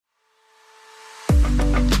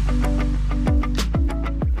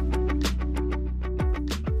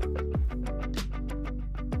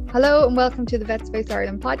Hello and welcome to the Vet Space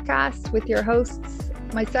Ireland podcast with your hosts,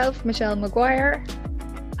 myself, Michelle Maguire.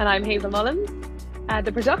 And I'm Hazel Mullins.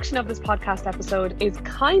 The production of this podcast episode is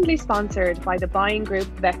kindly sponsored by the buying group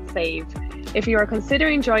Vet Save. If you are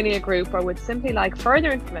considering joining a group or would simply like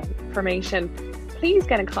further information, please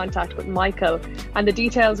get in contact with Michael, and the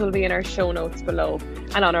details will be in our show notes below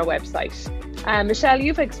and on our website. Michelle,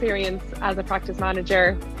 you've experience as a practice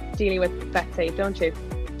manager dealing with Vet Save, don't you?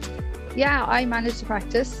 Yeah, I managed a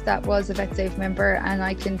practice that was a Vet Save member, and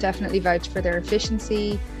I can definitely vouch for their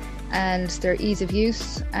efficiency and their ease of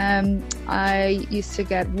use. I used to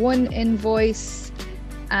get one invoice,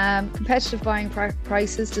 competitive buying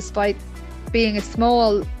prices despite being a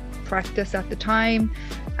small practice at the time.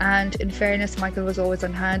 And in fairness, Michael was always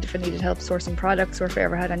on hand if I needed help sourcing products or if I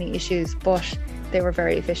ever had any issues, but they were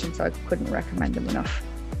very efficient, so I couldn't recommend them enough.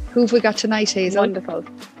 Who have we got tonight, Hazel? Wonderful.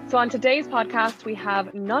 So on today's podcast, we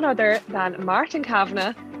have none other than Martin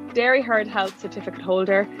Kavanagh, Dairy Herd Health Certificate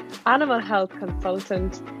holder, Animal Health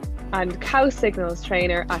Consultant, and Cow Signals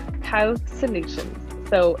Trainer at Cow Solutions.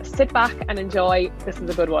 So sit back and enjoy. This is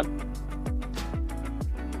a good one.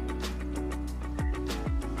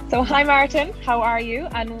 So hi Martin, how are you?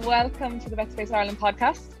 And welcome to the Vet Space Ireland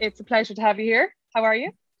podcast. It's a pleasure to have you here. How are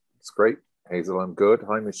you? It's great, Hazel. I'm good.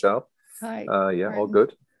 Hi, Michelle. Hi. Yeah, Martin. all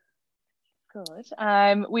good.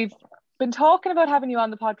 Good. We've been talking about having you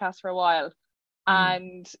on the podcast for a while,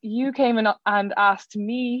 and you came in and asked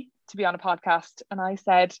me to be on a podcast, and I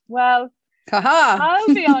said, well,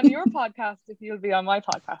 I'll be on your podcast if you'll be on my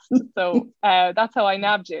podcast. So that's how I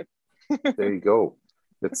nabbed you. There you go.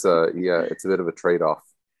 It's it's a bit of a trade-off.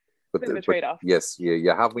 But yes, you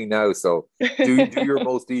have me now, so do your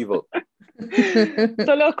most evil.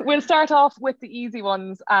 So look, we'll start off with the easy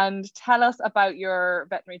ones and tell us about your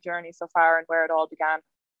veterinary journey so far and where it all began.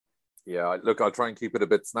 Yeah, look, I'll try and keep it a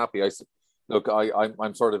bit snappy.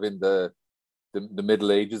 I'm sort of in the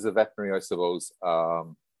middle ages of veterinary, I suppose. I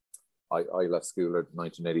left school in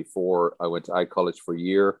 1984. I went to Ag College for a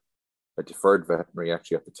year. I deferred veterinary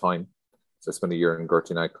actually at the time. So I spent a year in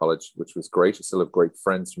Gertin Ag College, which was great. I still have great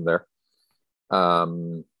friends from there.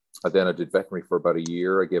 And then I did veterinary for about a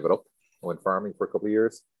year. I gave it up. I went farming for a couple of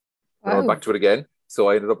years. Wow. I went back to it again. So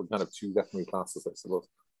I ended up in kind of two veterinary classes, I suppose.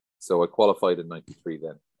 So I qualified in 93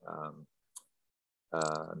 then.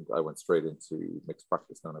 And I went straight into mixed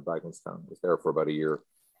practice down in Bagnallstown. I was there for about a year.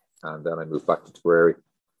 And then I moved back to Tipperary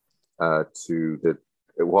to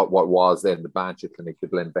what was then the Banshee Clinic, the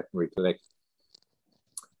Blend Veterinary Clinic,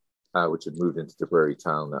 which had moved into Tipperary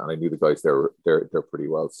town. And I knew the guys there pretty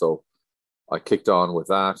well. So I kicked on with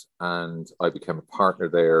that, and I became a partner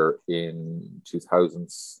there in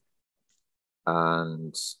 2000s,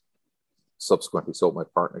 and subsequently sold my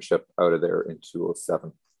partnership out of there in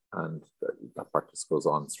 2007. And that practice goes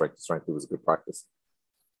on strength to strength. It was a good practice.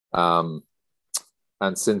 And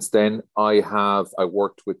since then, I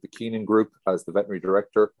worked with the Keenan Group as the veterinary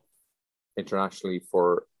director internationally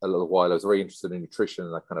for a little while. I was very interested in nutrition,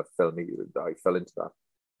 and I fell into that.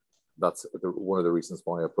 That's one of the reasons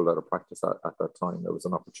why I pulled out of practice at that time. There was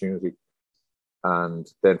an opportunity. And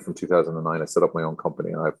then from 2009, I set up my own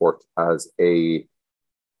company, and I've worked as a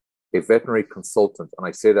veterinary consultant. And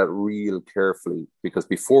I say that real carefully because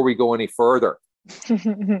before we go any further,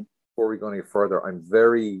 that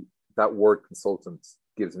word consultant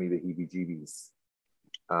gives me the heebie-jeebies.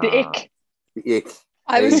 The ick. The ick.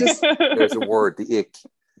 There's a word, the ick.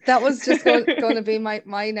 That was just going to be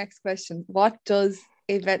my next question. What does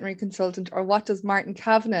a veterinary consultant, or what does Martin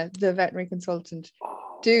Kavanagh, the veterinary consultant,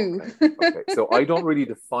 do? Okay. So I don't really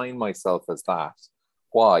define myself as that.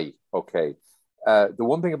 Why? Okay. The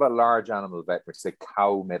one thing about large animal veterinary, say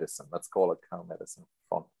cow medicine, let's call it cow medicine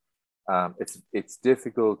for fun. It's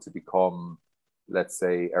difficult to become, let's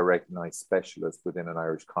say, a recognized specialist within an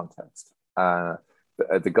Irish context.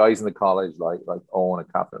 The guys in the college, like Owen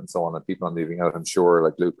and Catherine and so on, and people I'm leaving out, I'm sure,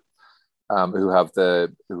 like Luke, who have a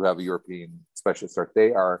European specialist cert,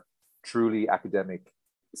 they are truly academic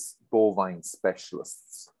bovine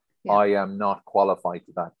specialists. Yeah. I am not qualified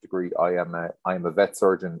to that degree. I am a vet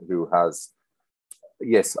surgeon who has,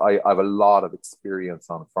 yes, I have a lot of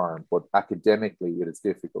experience on farm, but academically it is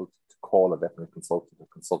difficult to call a veterinary consultant a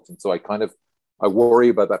consultant. So I worry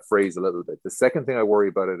about that phrase a little bit. The second thing I worry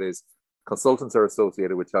about it is consultants are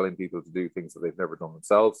associated with telling people to do things that they've never done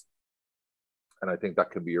themselves. And I think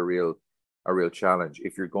that can be a real challenge.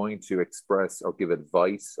 If you're going to express or give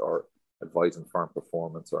advice or advise on farm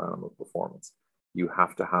performance or animal performance, you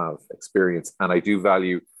have to have experience. And I do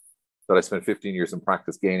value that I spent 15 years in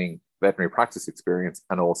practice gaining veterinary practice experience,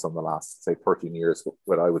 and also in the last, say, 13 years,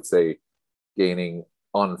 what I would say, gaining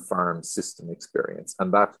on-farm system experience.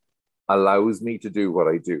 And that allows me to do what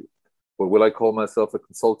I do. But will I call myself a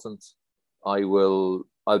consultant?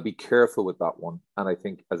 I'll be careful with that one. And I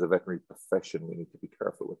think as a veterinary profession, we need to be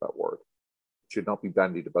careful with that word. It should not be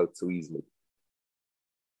bandied about so easily.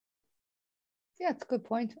 Yeah, it's a good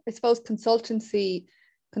point. I suppose consultant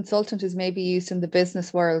is maybe used in the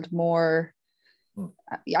business world more.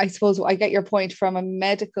 I suppose I get your point from a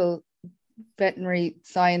medical veterinary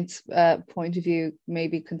science point of view.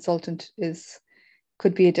 Maybe consultant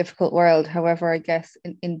could be a difficult world. However, I guess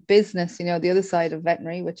in business, the other side of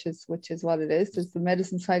veterinary, which is what it is, there's the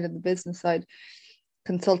medicine side and the business side.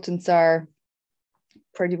 Consultants are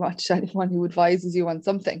pretty much anyone who advises you on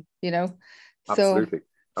something, Absolutely.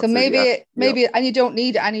 So maybe, and you don't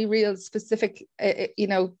need any real specific,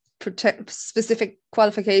 specific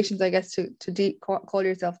qualifications, I guess, to call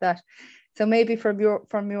yourself that. So maybe from your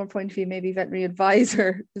point of view, maybe veterinary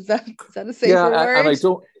advisor, is that a safer word? And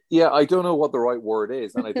I don't know what the right word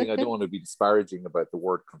is, and I think I don't want to be disparaging about the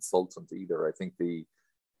word consultant either. I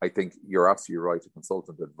think you're absolutely right. A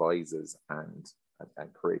consultant advises and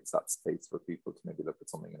creates that space for people to maybe look at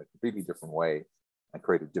something in a completely different way and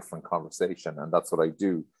create a different conversation. And that's what I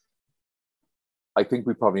do. I think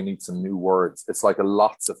we probably need some new words. It's like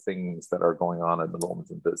lots of things that are going on at the moment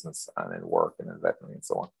in business and in work and in veterinary and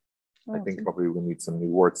so on. I think probably we need some new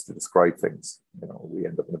words to describe things. We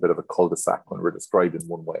end up in a bit of a cul-de-sac when we're described in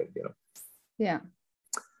one way, Yeah.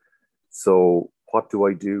 So what do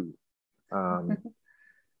I do?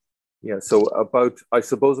 So about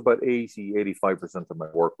 80-85% of my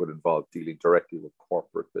work would involve dealing directly with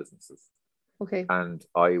corporate businesses. Okay. And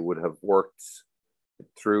I would have worked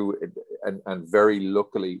through it, and very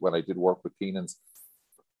luckily when I did work with Keenan's,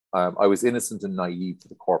 I was innocent and naive to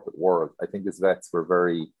the corporate world. I think as vets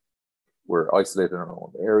we're isolated in our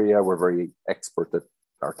own area, we're very expert at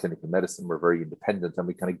our clinical medicine, we're very independent, and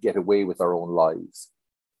we kind of get away with our own lives.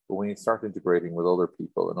 But when you start integrating with other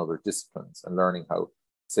people and other disciplines and learning how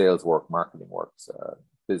sales work, marketing works,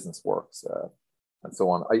 business works, and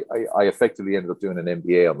so on, I effectively ended up doing an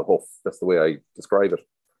MBA on the hoof. That's the way I describe it.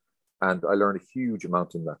 And I learned a huge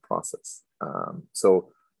amount in that process.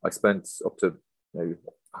 So I spent up to maybe,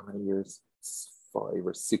 how many years? 5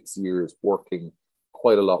 or 6 years working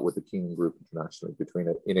quite a lot with the Keenan Group internationally,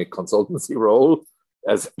 in a consultancy role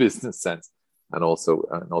as a business sense, and also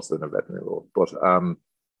in a veterinary role. But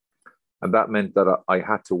and that meant that I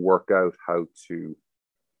had to work out how to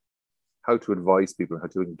advise people, how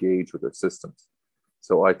to engage with their systems.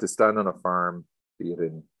 So I had to stand on a farm, be it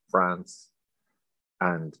in France,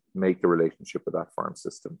 and make the relationship with that farm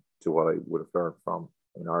system to what I would have learned from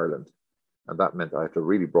in Ireland. And that meant I had to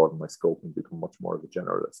really broaden my scope and become much more of a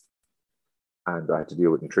generalist. And I had to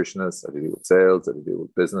deal with nutritionists, I had to deal with sales, I had to deal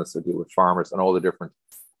with business, I had to deal with farmers and all the different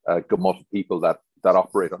gamut of people that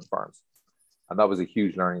operate on farms. And that was a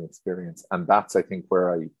huge learning experience. And that's, I think,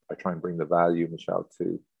 where I try and bring the value, Michelle,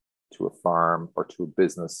 to a farm or to a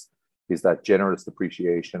business, is that generalist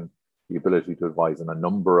appreciation, the ability to advise on a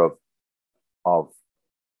number of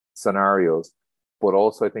scenarios. But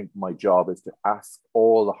also I think my job is to ask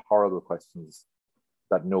all the horrible questions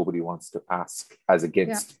that nobody wants to ask, as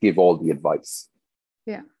against give all the advice.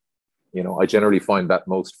 Yeah. I generally find that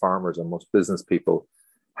most farmers and most business people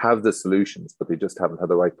have the solutions, but they just haven't had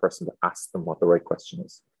the right person to ask them what the right question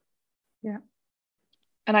is. Yeah.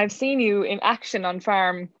 And I've seen you in action on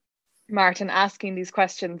farm, Martin, asking these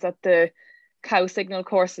questions at the cow signal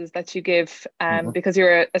courses that you give, because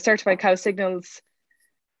you're a certified cow signals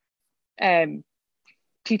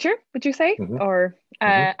teacher, would you say? Or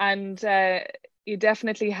and you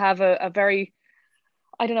definitely have a very,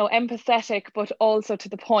 empathetic, but also to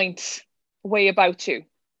the point way about you.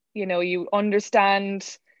 You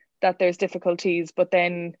understand that there's difficulties, but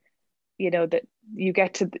then that you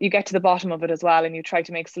get to the bottom of it as well, and you try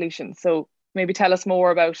to make solutions. So maybe tell us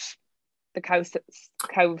more about the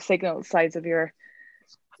cow signal sides of your.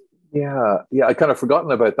 Yeah, I kind of forgotten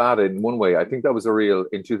about that in one way. I think that was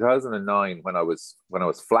in 2009 when I was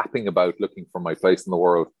flapping about looking for my place in the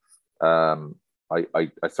world. I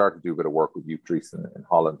started to do a bit of work with Youth Trees in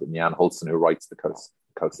Holland, and Jan Hulsen, who writes the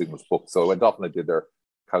Cow Signals book. So I went off and I did their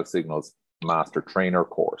Cow Signals Master Trainer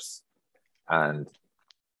course. And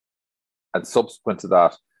subsequent to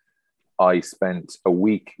that, I spent a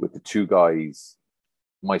week with the two guys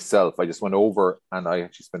myself. I just went over and I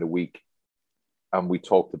actually spent a week, and we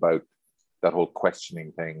talked about that whole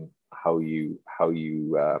questioning thing, how you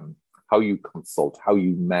consult, how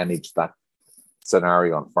you manage that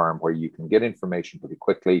scenario on farm where you can get information pretty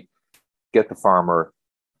quickly, get the farmer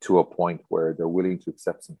to a point where they're willing to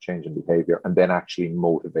accept some change in behavior, and then actually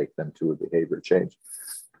motivate them to a behavior change.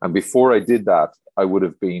 And before I did that, I would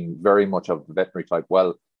have been very much of the veterinary type.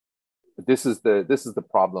 Well, this is the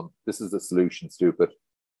problem. This is the solution, stupid.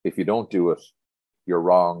 If you don't do it, you're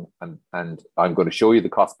wrong. And I'm going to show you the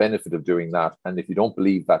cost benefit of doing that. And if you don't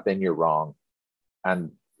believe that, then you're wrong.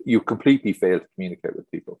 And you completely fail to communicate with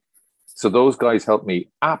people. So those guys helped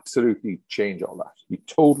me absolutely change all that. You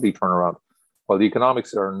totally turn around. While the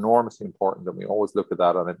economics are enormously important, and we always look at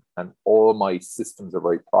that on it, and all my systems are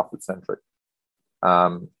very profit centric.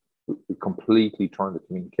 We completely turn the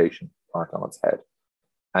communication part on its head,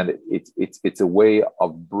 and it's a way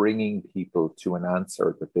of bringing people to an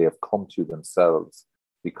answer that they have come to themselves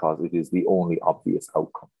because it is the only obvious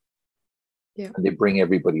outcome. Yeah. And they bring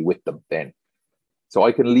everybody with them then. So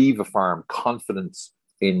I can leave a farm confident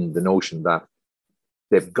in the notion that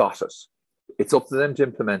they've got it. It's up to them to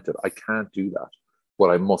implement it. I can't do that.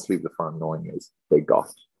 What I must leave the farm knowing is they got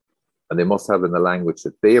it. And they must have in the language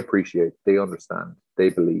that they appreciate, they understand, they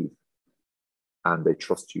believe, and they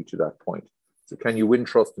trust you to that point. So can you win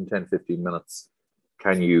trust in 10, 15 minutes?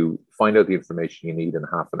 Can you find out the information you need in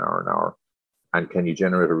half an hour? And can you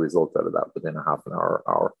generate a result out of that within a half an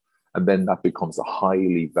hour? And then that becomes a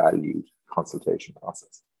highly valued consultation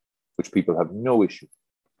process, which people have no issue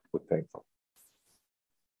with paying for.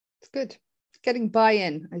 It's good. Getting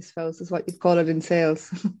buy-in, I suppose, is what you'd call it in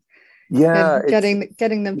sales. Yeah,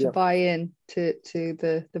 getting them to buy in to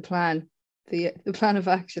the plan, the plan of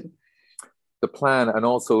action. The plan, and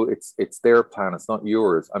also it's their plan. It's not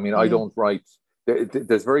yours. I mean, I don't write.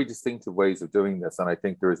 There's very distinctive ways of doing this, and I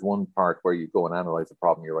think there is one part where you go and analyze a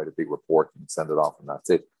problem, you write a big report and send it off, and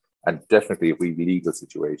that's it. And definitely, if we have legal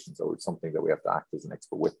situations or it's something that we have to act as an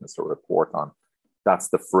expert witness or report on, that's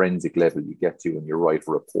the forensic level you get to, and you write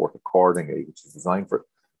a report accordingly, which is designed for it.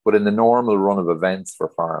 But in the normal run of events for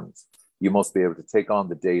farms, you must be able to take on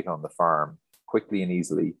the data on the farm quickly and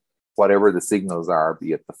easily, whatever the signals are,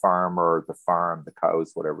 be it the farmer, the farm, the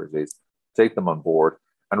cows, whatever it is, take them on board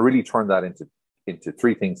and really turn that into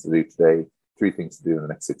 3 things to do today, 3 things to do in the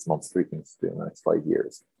next 6 months, 3 things to do in the next 5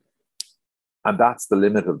 years. And that's the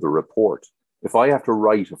limit of the report. If I have to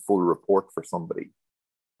write a full report for somebody,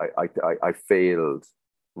 I failed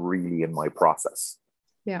really in my process.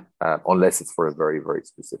 Yeah. Unless it's for a very, very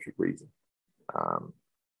specific reason.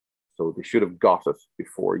 So they should have got it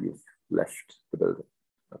before you've left the building.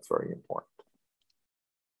 That's very important.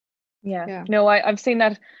 Yeah. No, I've seen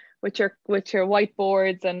that with your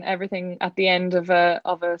whiteboards and everything at the end of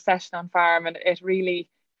a session on farm, and it really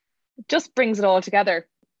just brings it all together.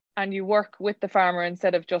 And you work with the farmer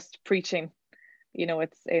instead of just preaching. You know,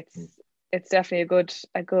 it's definitely a good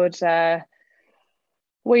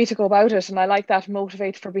way to go about it. And I like that,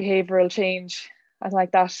 motivate for behavioral change. I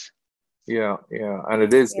like that. Yeah,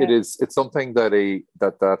 and it's something that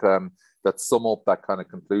sum up that kind of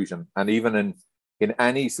conclusion. And even in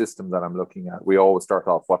any system that I'm looking at, we always start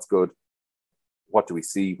off, what's good? What do we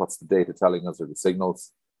see? What's the data telling us, or the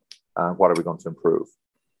signals? What are we going to improve?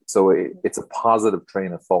 So it's a positive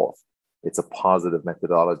train of thought. It's a positive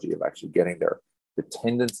methodology of actually getting there. The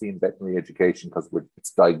tendency in veterinary education, because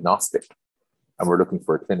it's diagnostic and we're looking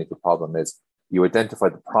for a clinical problem, is you identify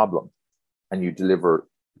the problem and you deliver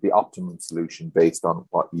the optimum solution based on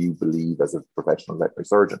what you believe as a professional veterinary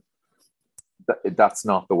surgeon. That's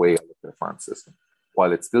not the way I look at a farm system.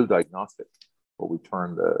 While it's still diagnostic, but we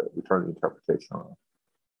turn the interpretation around.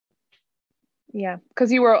 Yeah,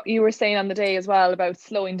 because you were saying on the day as well about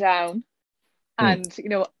slowing down, and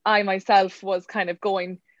I myself was kind of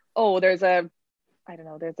going, oh, there's a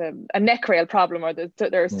neck rail problem, or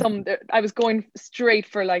there's some. I was going straight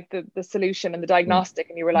for like the solution and the diagnostic,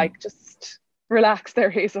 and you were like, just relax there,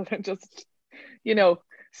 Hazel, and just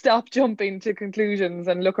stop jumping to conclusions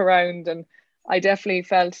and look around. And I definitely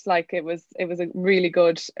felt like it was a really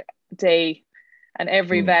good day, and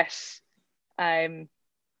every vet,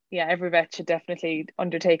 every vet should definitely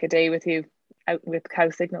undertake a day with you out with cow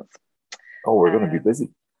signals. Oh, we're going to be busy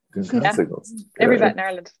doing cow signals. Every vet in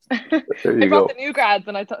Ireland. I brought the new grads,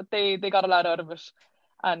 and I thought they got a lot out of it,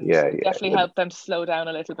 and it definitely helped them to slow down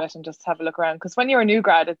a little bit and just have a look around. Because when you're a new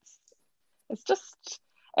grad, it's just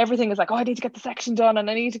everything is like, oh, I need to get the section done, and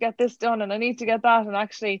I need to get this done, and I need to get that, and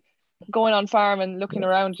actually going on farm and looking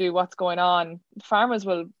around you, what's going on. Farmers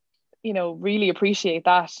will, really appreciate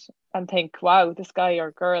that and think, wow, this guy or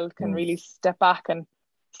girl can really step back and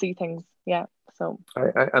see things. Yeah. So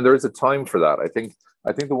and there is a time for that. I think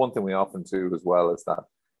the one thing we often do as well is that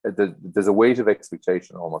there's a weight of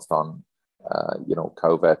expectation almost on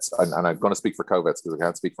cow vets, and I'm going to speak for cow vets because I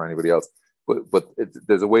can't speak for anybody else. But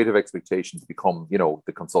there's a weight of expectation to become,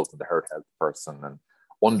 the consultant, the herd health person, and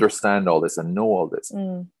understand all this and know all this.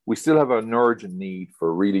 We still have an urgent need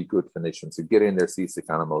for really good clinicians to get in there, see a sick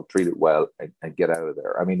animal, treat it well, and get out of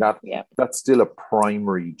there. I mean, that's still a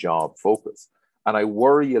primary job focus. And I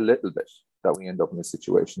worry a little bit that we end up in a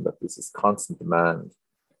situation that there's this constant demand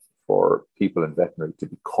for people in veterinary to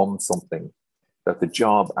become something that the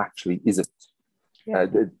job actually isn't. Yeah.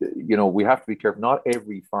 You know, we have to be careful. Not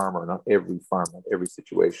every farmer, not every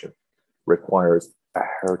situation requires a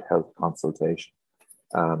herd health consultation.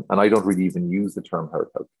 And I don't really even use the term herd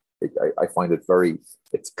health. I find it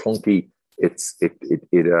it's clunky. It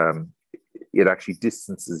actually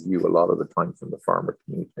distances you a lot of the time from the farmer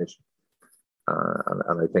communication.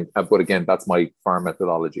 And I think, but again, that's my farm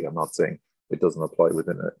methodology. I'm not saying it doesn't apply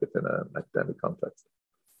within an academic context.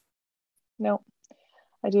 No,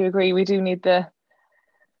 I do agree. We do need the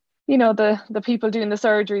people doing the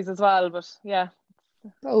surgeries as well. But yeah,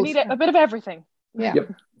 we need a bit of everything. Yeah.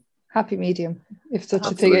 Yep. Happy medium, if such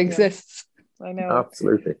a thing exists. I know.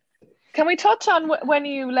 Absolutely. Can we touch on when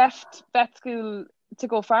you left vet school to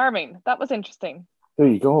go farming? That was interesting. There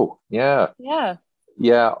you go. Yeah. Yeah.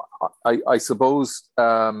 Yeah, I suppose.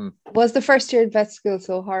 Was the first year at vet school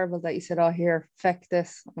so horrible that you said, "Oh, here, feck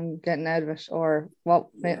this, I'm getting out of it," or what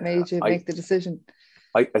made you make the decision?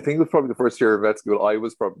 I think it was probably the first year of vet school. I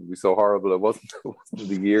was probably so horrible. It wasn't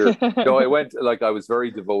the year. No, I went, like, I was very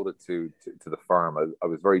devoted to the farm. I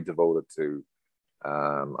was very devoted to.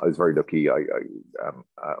 I was very lucky.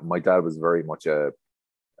 My dad was very much I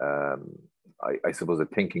suppose a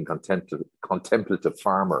thinking, contemplative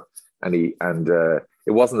farmer. And it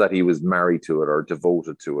wasn't that he was married to it or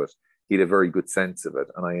devoted to it. He had a very good sense of it.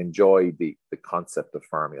 And I enjoyed the concept of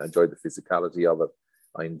farming. I enjoyed the physicality of it.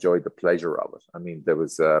 I enjoyed the pleasure of it. I mean,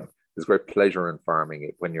 there's great pleasure in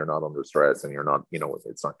farming when you're not under stress and you're not,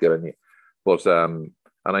 it's not killing you. But, and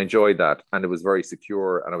I enjoyed that. And it was very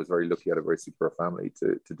secure. And I was very lucky. I had a very secure family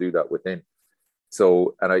to do that within.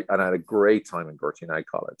 So, and I had a great time in Gerteen Ag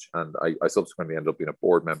College, and I subsequently ended up being a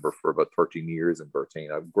board member for about 13 years in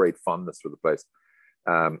Gerteen. I have great fondness for the place,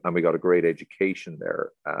 and we got a great education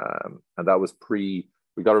there. And that was we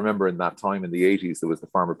got to remember in that time in the 80s, there was the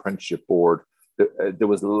Farm Apprenticeship Board. There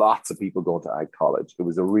was lots of people going to Ag College. It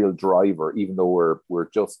was a real driver, even though we're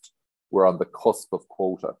on the cusp of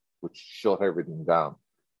quota, which shut everything down.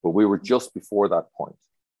 But we were just before that point.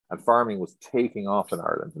 And farming was taking off in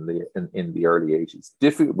Ireland in the early 80s,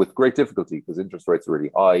 with great difficulty because interest rates were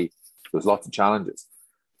really high. There was lots of challenges,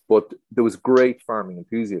 but there was great farming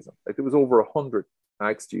enthusiasm. Like, there was over 100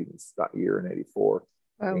 ag students that year in '84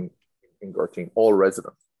 in Gerteen, all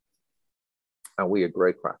residents, and we had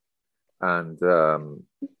great crack. And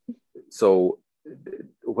so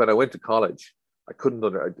when I went to college, I couldn't.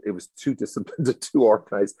 It was too disciplined and too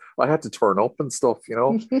organized. I had to turn up and stuff,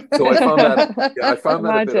 So I found that. Yeah, I found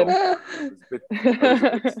that a bit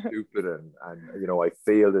stupid, and I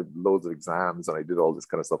failed at loads of exams, and I did all this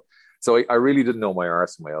kind of stuff. So I really didn't know my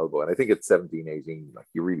arse from my elbow. And I think at 17, 18, like,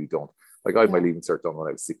 you really don't. Like, I had my leaving cert done when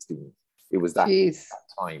I was 16. It was that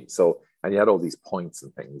time. So, and you had all these points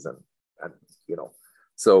and things, and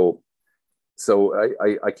So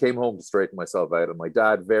I came home to straighten myself out, and my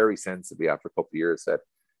dad very sensibly, after a couple of years, said,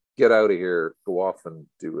 "Get out of here, go off and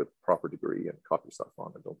do a proper degree and cop yourself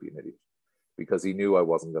on, and don't be an idiot," because he knew I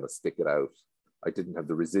wasn't going to stick it out. I didn't have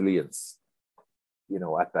the resilience,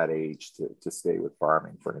 at that age to stay with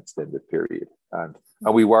farming for an extended period. And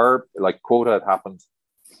we were, like, quota had happened,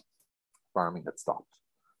 farming had stopped.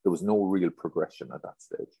 There was no real progression at that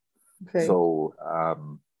stage. Okay. So,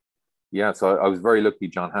 so I was very lucky.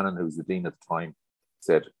 John Hannon, who was the dean at the time,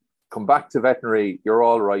 said, "Come back to veterinary. You're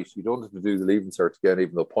all right. You don't have to do the leaving cert again,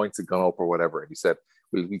 even though points had gone up or whatever." And he said,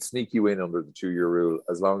 "We'll sneak you in under the 2-year rule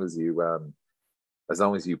as long as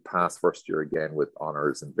you pass first year again with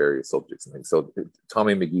honours in various subjects and things." So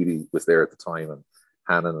Tommy McGeady was there at the time, and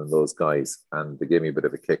Hannon and those guys, and they gave me a bit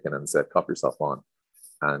of a kick and said, "Cop yourself on."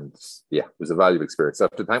 And yeah, it was a valuable experience. So I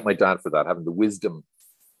have to thank my dad for that, having the wisdom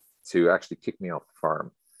to actually kick me off the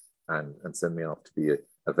farm and send me off to be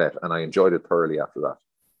a vet. And I enjoyed it thoroughly after that.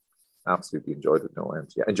 Absolutely enjoyed it, no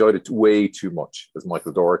end. Yeah, enjoyed it way too much, as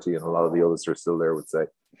Michael Doherty and a lot of the others who are still there would say.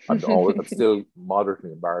 I'm still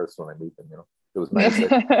moderately embarrassed when I meet them, It was amazing.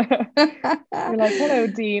 You're like, "Hello,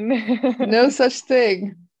 Dean." No such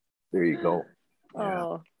thing. There you go. Yeah.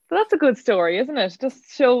 Oh, but that's a good story, isn't it? Just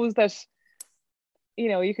shows that,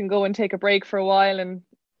 you can go and take a break for a while and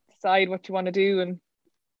decide what you want to do and,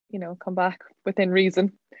 come back within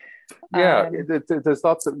reason. Yeah, there's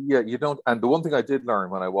lots of, you don't. And the one thing I did learn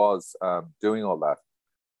when I was doing all that,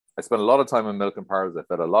 I spent a lot of time in milk and powders. I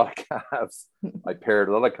fed a lot of calves. I paired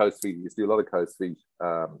a lot of cow's feet. I used to do a lot of cow's feet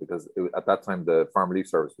because at that time the Farm Relief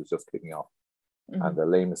Service was just kicking off. And the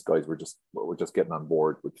lamest guys were just getting on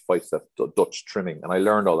board with 5-step Dutch trimming. And I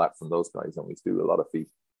learned all that from those guys, and we used to do a lot of feet.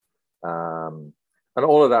 And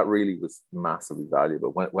all of that really was massively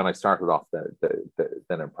valuable. When I started off then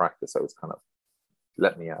in practice, I was kind of,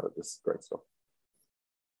 let me out of this great stuff.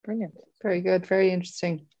 Brilliant. Very good. Very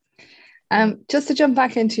interesting. Just to jump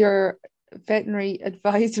back into your veterinary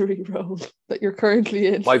advisory role that you're currently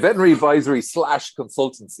in. My veterinary advisory /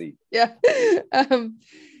 consultancy. Yeah.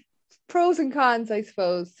 Pros and cons, I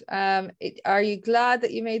suppose. Are you glad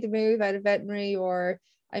that you made the move out of veterinary? Or,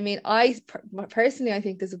 I mean, personally, I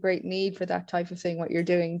think there's a great need for that type of thing, what you're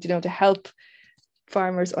doing, to help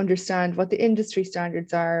farmers understand what the industry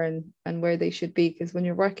standards are and where they should be. Because when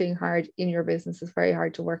you're working hard in your business, it's very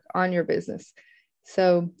hard to work on your business.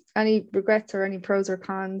 So any regrets or any pros or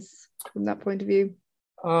cons from that point of view?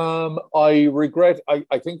 I regret,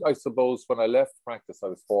 I suppose when I left practice, I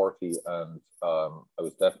was 40, and I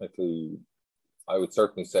would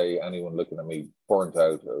certainly say anyone looking at me burnt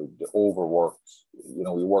out, overworked.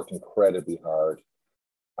 We worked incredibly hard,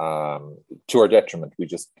 to our detriment.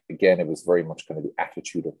 It was very much kind of the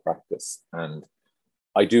attitude of practice. And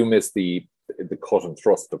I do miss the cut and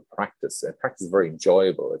thrust of practice. Practice is very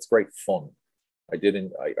enjoyable. It's great fun. I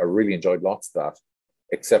really enjoyed lots of that,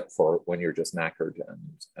 except for when you're just knackered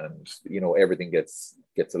and everything gets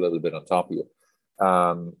a little bit on top of you.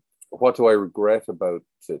 What do I regret about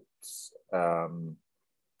it?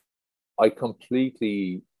 I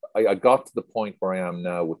got to the point where I am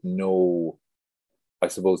now with no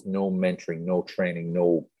mentoring, no training,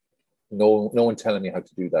 no one telling me how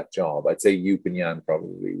to do that job. I'd say you and Jan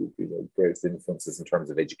probably would be the greatest influences in terms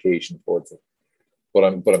of education towards it. But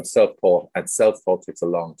I'm self-taught, and self-taught takes a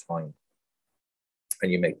long time. And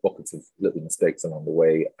you make buckets of little mistakes along the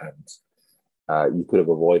way, and you could have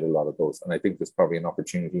avoided a lot of those. And I think there's probably an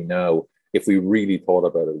opportunity now, if we really thought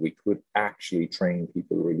about it, we could actually train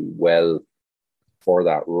people really well for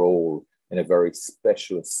that role in a very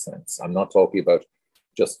specialist sense. I'm not talking about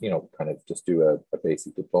just, kind of just do a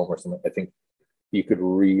basic diploma or something. I think you could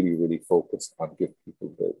really, really focus on give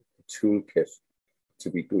people the toolkit to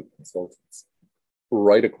be good consultants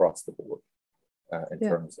right across the board. In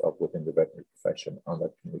terms of within the veterinary profession on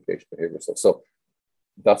that communication behavior stuff. So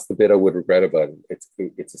that's the bit I would regret about it.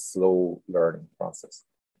 It's a slow learning process.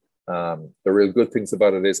 The real good things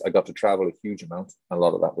about it is I got to travel a huge amount. And a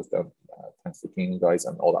lot of that was done thanks to the Keenan guys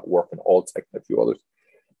and all that work and Alltech and a few others.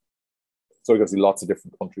 So I got to see lots of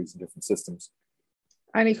different countries and different systems.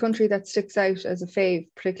 Any country that sticks out as a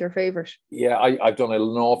particular favourite? Yeah, I've done an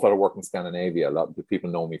awful lot of work in Scandinavia. A lot of people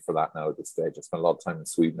know me for that now at this stage. I spent a lot of time in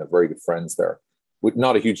Sweden. I have very good friends there. With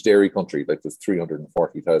not a huge dairy country, like there's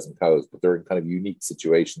 340,000 cows, but they're in kind of unique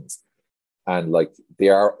situations. And like they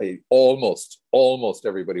are almost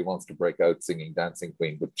everybody wants to break out singing Dancing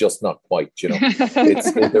Queen, but just not quite,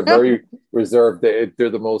 they're very reserved. They're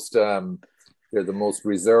the most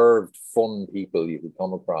reserved, fun people you could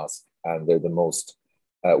come across. And they're the most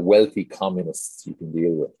wealthy communists you can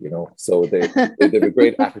deal with, So they have a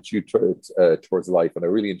great attitude towards life. And I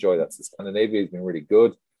really enjoy that. So Scandinavia has been really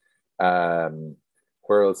good.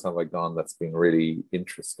 Where else have I gone that's been really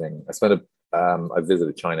interesting? I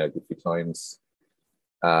visited China a good few times.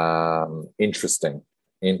 Interesting.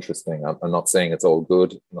 I'm not saying it's all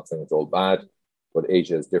good. I'm not saying it's all bad, but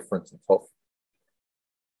Asia is different and tough.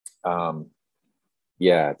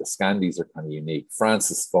 The Scandies are kind of unique.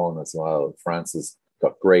 France is fun as well. France has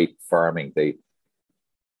got great farming.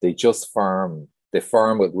 They just farm. They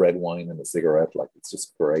farm with red wine and a cigarette. Like, it's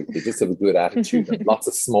just great. They just have a good attitude and lots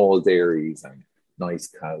of small dairies and nice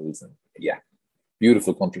cows and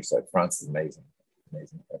beautiful countryside. France is amazing.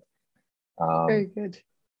 Very good.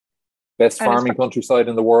 Best farming countryside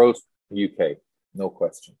in the world, UK, no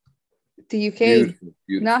question. The UK,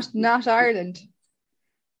 beautiful. Not Ireland.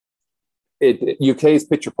 UK's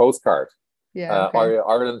picture postcard. Yeah. Okay.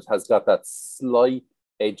 Ireland has got that slight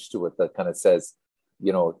edge to it that kind of says,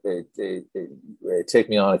 take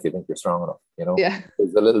me on if you think you're strong enough. Yeah.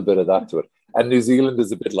 There's a little bit of that to it. And New Zealand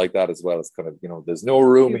is a bit like that as well. It's kind of, there's no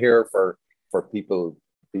room here for people.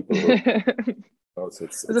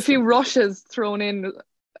 There's a few Russias thrown in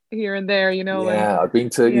here and there, Yeah, I've been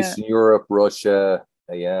to Eastern Europe, Russia.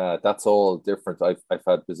 Yeah, that's all different. I've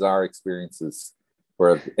had bizarre experiences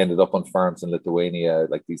where I've ended up on farms in Lithuania,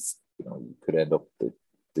 like these, you could end up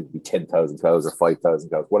there'd be 10,000 cows or 5,000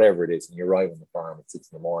 cows, whatever it is, and you arrive on the farm at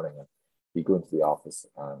 6 a.m. and you go into the office,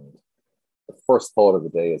 and the first thought of the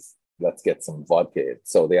day is, let's get some vodka.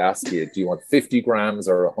 So they ask you, do you want 50 grams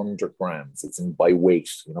or 100 grams? It's in by weight,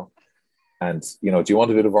 and do you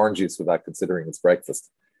want a bit of orange juice with that, considering it's breakfast?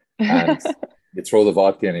 And you throw the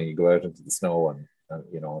vodka in and you go out into the snow, and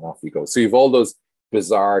and off you go. So you've all those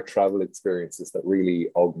bizarre travel experiences that really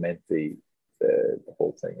augment the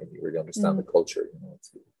whole thing, and you really understand the culture.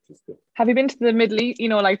 It's good. Have you been to the Middle East?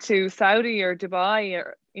 Like to Saudi or Dubai,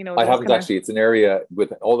 or I haven't actually. It's an area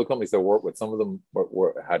with all the companies I work with. Some of them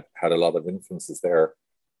had a lot of influences there,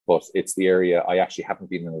 but it's the area I actually haven't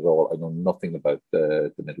been in at all. I know nothing about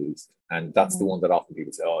the Middle East, and that's the one that often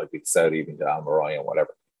people say, "Oh, I've been to Saudi, I've been to Al Maraya and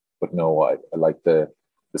whatever." But no, I like the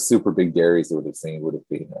super big dairies I would have seen would have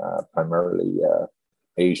been primarily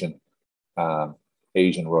Asian,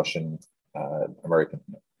 Russian, American.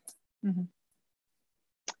 Mm-hmm.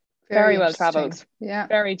 Very well traveled. Yeah.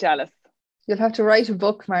 Very jealous. You'll have to write a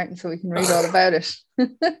book, Martin, so we can read all about it.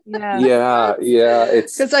 Yeah.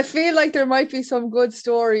 It's because I feel like there might be some good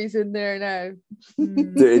stories in there now.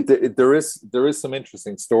 There is some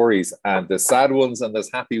interesting stories, and there's sad ones, and there's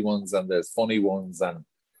happy ones, and there's funny ones, and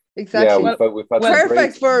exactly. Yeah, we've had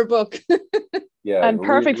perfect for a book. Yeah, and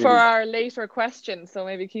perfect for our later questions. So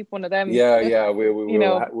maybe keep one of them. Yeah. We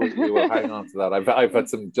will hang on to that. I've had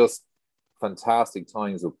some just fantastic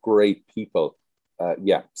times with great people.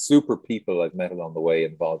 Super people I've met along the way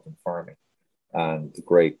involved in farming, and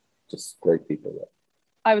great people. Yeah.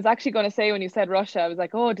 I was actually going to say, when you said Russia, I was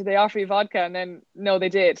like, oh, did they offer you vodka? And then no, they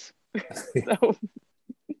did. So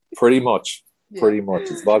pretty much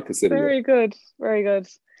it's vodka city. Very good.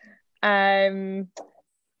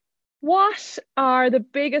 What are the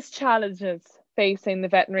biggest challenges facing the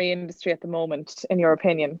veterinary industry at the moment, in your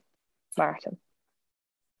opinion, Martin?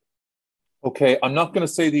 Okay, I'm not going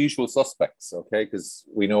to say the usual suspects, okay, because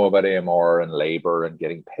we know about AMR and labor and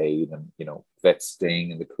getting paid and, vets staying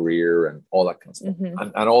in the career and all that kind of stuff.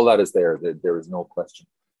 Mm-hmm. And all that is there. There is no question.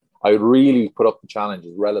 I would really put up the challenge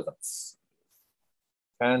is relevance.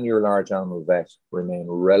 Can your large animal vet remain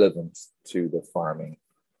relevant to the farming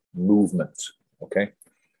movement, okay?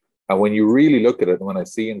 And when you really look at it, and when I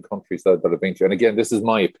see in countries that I've been to, and again, this is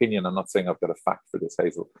my opinion, I'm not saying I've got a fact for this,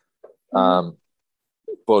 Hazel,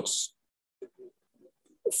 but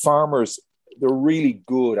farmers, they're really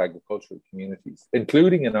good agricultural communities,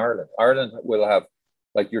 including in Ireland. Ireland will have,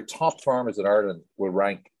 like, your top farmers in Ireland will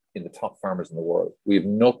rank in the top farmers in the world. We have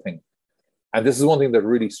nothing. And this is one thing that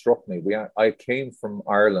really struck me. I came from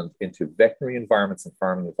Ireland into veterinary environments and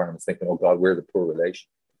farming environments thinking, oh God, we're the poor relation.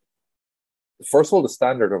 First of all, the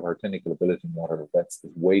standard of our clinical ability in water vets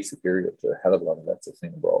is way superior to a hell of a lot of vets I've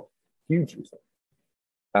seen abroad. Hugely so.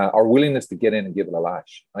 Our willingness to get in and give it a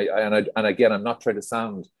lash. And again, I'm not trying to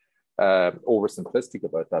sound oversimplistic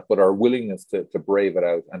about that, but our willingness to brave it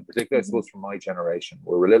out, and particularly, I suppose, from my generation,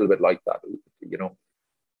 we're a little bit like that,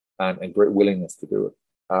 and great willingness to do it.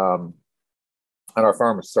 And our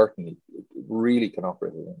farmers certainly really can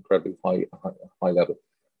operate at an incredibly high level.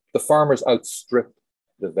 The farmers outstrip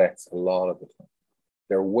the vets a lot of the time.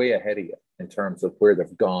 They're way ahead of you in terms of where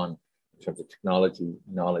they've gone, in terms of technology,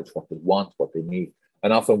 knowledge, what they want, what they need.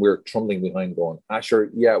 And often we're trundling behind going, sure,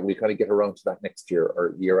 we kind of get around to that next year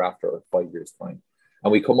or year after or 5 years' time.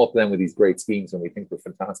 And we come up then with these great schemes and we think we're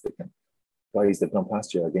fantastic. And guys, they've gone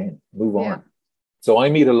past you again. Move on. So I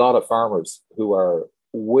meet a lot of farmers who are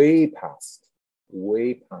way past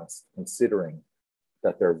considering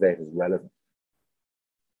that their vet is relevant.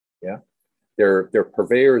 Yeah. They're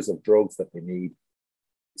purveyors of drugs that they need,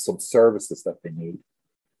 some services that they need.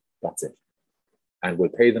 That's it. And we'll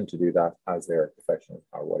pay them to do that as their professional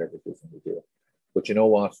or whatever it is they do it. But you know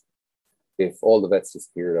what? If all the vets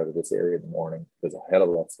disappeared out of this area in the morning, there's a hell of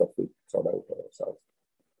a lot of stuff we sort out for ourselves.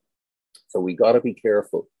 So we got to be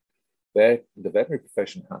careful. The veterinary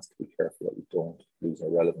profession has to be careful that we don't lose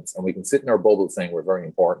our relevance. And we can sit in our bubble saying we're very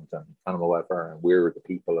important and animal welfare and we're the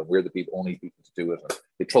people and we're the people, only people to do it. And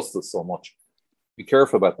they trust us so much. Be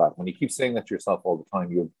careful about that. When you keep saying that to yourself all the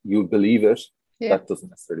time, you believe it. Yeah. That doesn't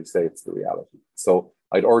necessarily say it's the reality. So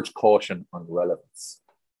I'd urge caution on relevance.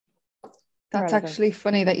 That's actually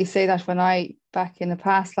funny that you say that. When back in a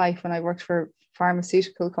past life, when I worked for a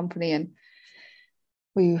pharmaceutical company and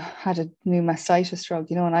we had a new mastitis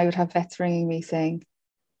drug, and I would have vets ringing me saying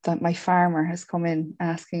that my farmer has come in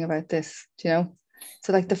asking about this, So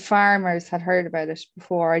like the farmers had heard about it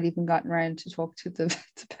before I'd even gotten around to talk to the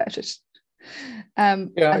vets about it.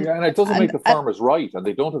 And it doesn't make the farmers right, and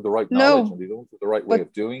they don't have the right knowledge, and they don't have the right way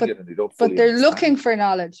of doing it, and they don't. But they're looking for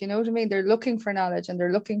knowledge. You know what I mean? They're looking for knowledge, and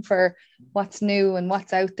they're looking for what's new and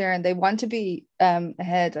what's out there, and they want to be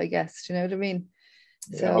ahead. I guess. Do you know what I mean?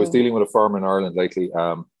 So I was dealing with a farmer in Ireland lately.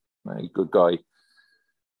 A good guy.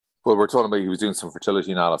 Well, we're talking about he was doing some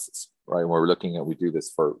fertility analysis, right? And we're looking at I do this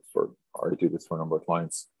for a number of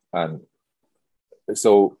clients, and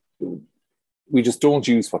so we just don't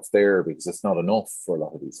use what's there because it's not enough for a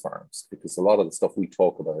lot of these farms. Because a lot of the stuff we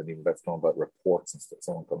talk about, and even that's talking about reports and stuff,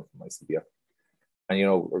 someone coming from ICBF, and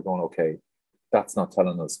we're going, okay, that's not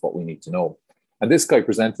telling us what we need to know. And this guy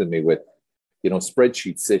presented me with,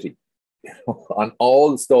 spreadsheet city, on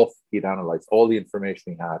all the stuff he'd analyzed, all the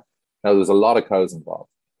information he had. Now, there was a lot of cows involved.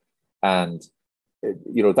 And,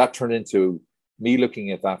 that turned into me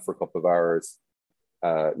looking at that for a couple of hours,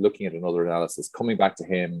 looking at another analysis, coming back to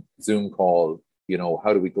him, Zoom call,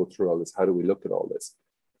 how do we go through all this? How do we look at all this?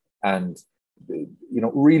 And,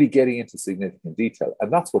 really getting into significant detail.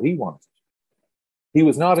 And that's what he wanted. He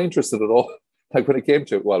was not interested at all. Like when it came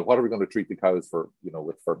to, well, what are we going to treat the cows for,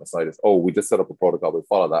 with spermicitis? Oh, we just set up a protocol. We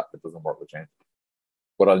follow that. If it doesn't work, we'll change it.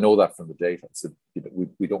 But I'll know that from the data. So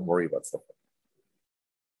we don't worry about stuff like that.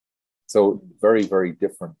 So very, very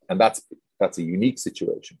different. And that's a unique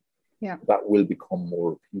situation. Yeah. That will become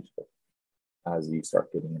more repeatable as you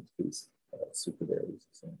start getting into these super dairies.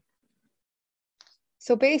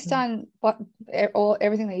 So based on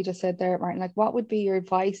everything that you just said there, Martin, like what would be your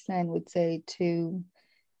advice then, would say, to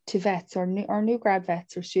vets or new grad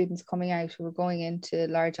vets or students coming out who are going into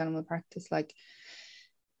large animal practice, like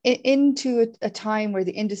into a time where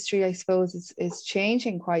the industry, I suppose, is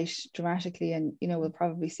changing quite dramatically, and we'll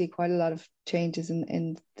probably see quite a lot of changes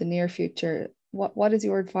in the near future. What is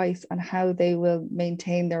your advice on how they will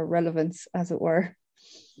maintain their relevance, as it were?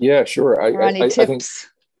 Yeah, sure. Or any tips? I think,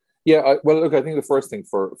 yeah, well, look, I think the first thing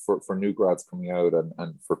for new grads coming out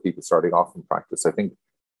and for people starting off in practice, I think,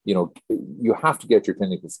 you have to get your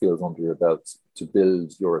clinical skills under your belt to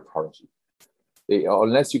build your authority.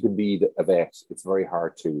 Unless you can be a vet, it's very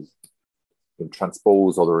hard to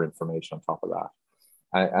transpose other information on top of that.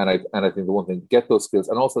 And I think the one thing, get those skills,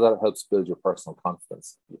 and also that helps build your personal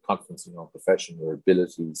confidence, your confidence in your own profession, your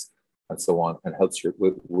abilities, and so on, and helps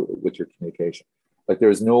with your communication. Like there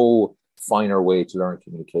is no finer way to learn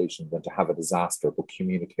communication than to have a disaster, but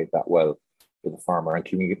communicate that well with the farmer and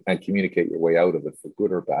communicate your way out of it for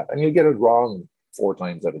good or bad. And you'll get it wrong 4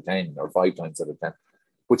 times out of 10 or 5 times out of 10,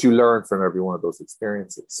 but you learn from every one of those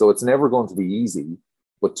experiences. So it's never going to be easy,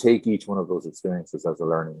 but take each one of those experiences as a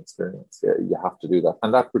learning experience. Yeah, you have to do that.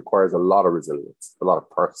 And that requires a lot of resilience, a lot of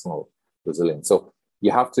personal resilience. So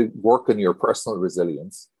you have to work on your personal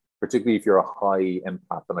resilience, particularly if you're a high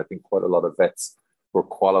empath. And I think quite a lot of vets who are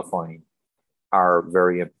qualifying are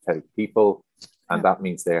very empathetic people. And that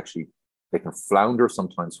means they can flounder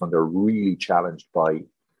sometimes when they're really challenged by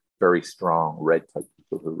very strong red type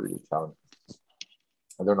people who are really challenged.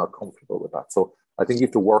 And they're not comfortable with that. So I think you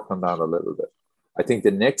have to work on that a little bit. I think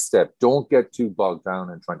the next step, don't get too bogged down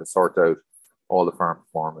in trying to sort out all the farm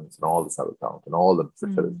performance and all the cell count and all the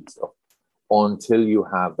fertility stuff until you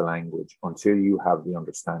have the language, until you have the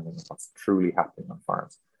understanding of what's truly happening on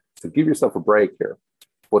farms. So give yourself a break here,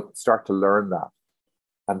 but start to learn that.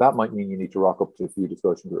 And that might mean you need to rock up to a few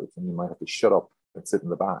discussion groups, and you might have to shut up and sit in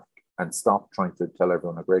the back and stop trying to tell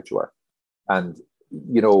everyone how great you are. And,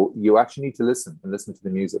 you actually need to listen to the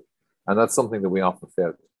music. And that's something that we often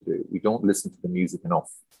fail to do. We don't listen to the music enough.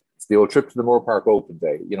 It's the old trip to the Moore Park Open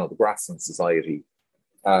Day, the Grassland Society,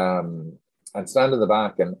 and stand in the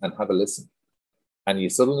back and have a listen. And you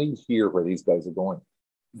suddenly hear where these guys are going.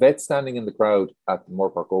 Vets standing in the crowd at the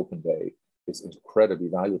Moore Park Open Day is incredibly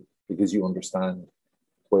valuable because you understand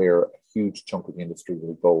where a huge chunk of the industry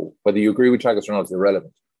will go. Whether you agree with Chagas or not is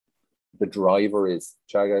irrelevant. The driver is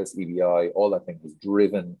Chagas, EBI, all that thing has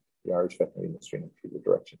driven the Irish veterinary industry in the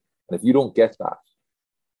direction. And if you don't get that,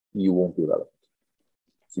 you won't be relevant.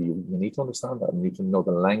 So you need to understand that. You need to know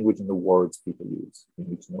the language and the words people use. You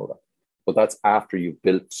need to know that. But that's after you've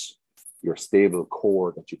built your stable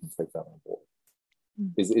core that you can take that on board.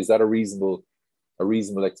 Is that a reasonable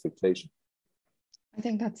expectation? I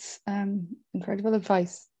think that's incredible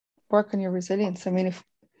advice. Work on your resilience. I mean, if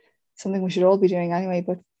something we should all be doing anyway,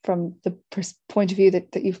 but from the point of view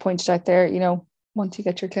that you've pointed out there, once you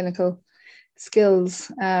get your clinical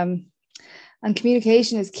skills, and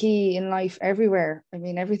communication is key in life everywhere. I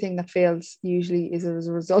mean, everything that fails usually is as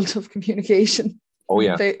a result of communication. Oh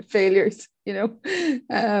yeah, failures. Yeah.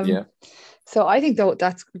 So I think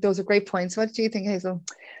those are great points. What do you think, Hazel?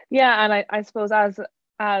 Yeah, and I suppose as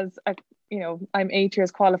a, I'm 8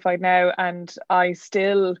 years qualified now, and I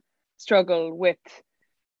still struggle with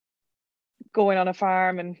going on a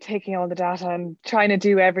farm and taking all the data and trying to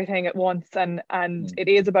do everything at once, and it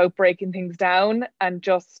is about breaking things down and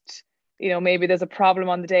just maybe there's a problem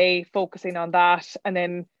on the day, focusing on that, and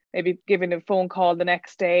then maybe giving a phone call the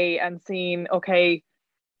next day and seeing, okay,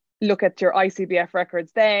 look at your ICBF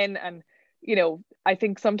records then. And I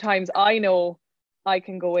think sometimes I know I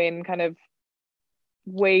can go in kind of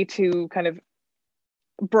way too kind of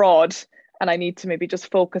broad and I need to maybe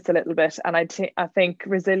just focus a little bit. And I think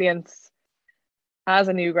resilience as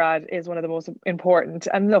a new grad is one of the most important.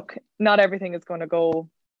 And look, not everything is going to go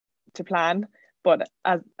to plan, but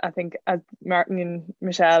as I think, as Martin and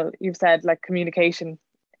Michelle, you've said, like, communication,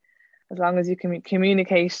 as long as you can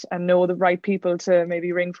communicate and know the right people to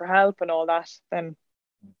maybe ring for help and all that, then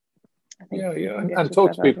I think and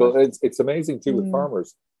talk to people. It's amazing too with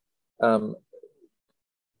farmers. The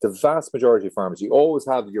vast majority of farmers, you always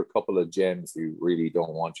have your couple of gems who really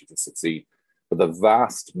don't want you to succeed, but the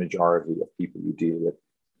vast majority of people you deal with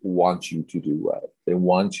want you to do well. They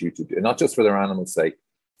want you to do, not just for their animals' sake,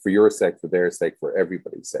 for your sake, for their sake, for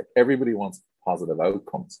everybody's sake. Everybody wants positive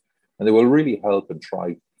outcomes, and they will really help and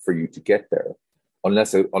try for you to get there,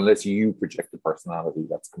 unless you project a personality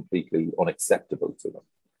that's completely unacceptable to them.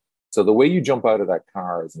 So the way you jump out of that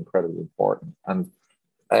car is incredibly important. And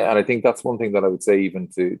I think that's one thing that I would say even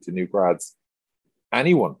to new grads,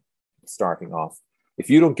 anyone starting off, if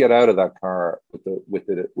you don't get out of that car with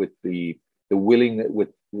the willingness, with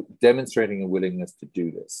demonstrating a willingness to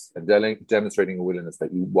do this, and demonstrating a willingness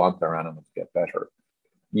that you want their animal to get better,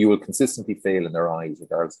 you will consistently fail in their eyes,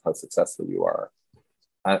 regardless of how successful you are.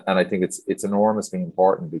 And I think it's enormously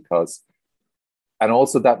important because, and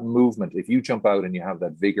also that movement, if you jump out and you have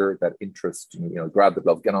that vigor, that interest, grab the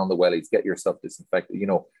glove, get on the wellies, get yourself disinfected,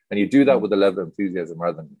 and you do that with a level of enthusiasm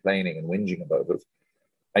rather than complaining and whinging about it,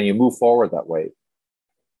 and you move forward that way,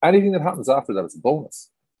 anything that happens after that is a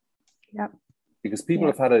bonus. Yeah. Because people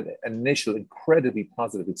have had an initial incredibly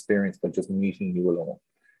positive experience by just meeting you alone.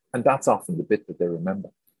 And that's often the bit that they remember.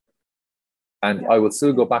 And I will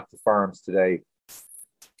still go back to farms today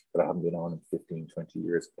that I haven't been on in 15, 20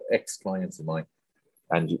 years, ex-clients of mine.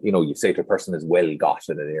 And, you say to a person is well got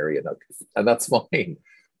in an area, and that's fine.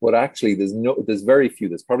 But actually, there's very few.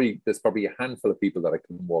 There's probably a handful of people that I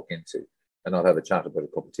can walk into and not have a chat about a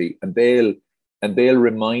cup of tea. And they'll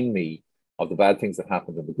remind me of the bad things that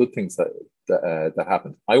happened and the good things that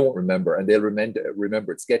happened. I won't remember, and they'll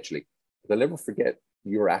remember it sketchily. They'll never forget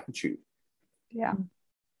your attitude. Yeah.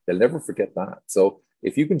 They'll never forget that. So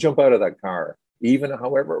if you can jump out of that car, even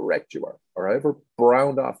however wrecked you are, or however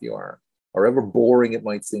browned off you are, or however boring it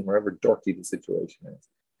might seem, or however dirty the situation is,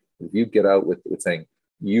 if you get out with saying,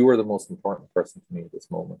 you are the most important person to me at this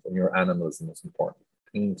moment, and your animal is the most important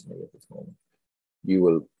thing to me at this moment, you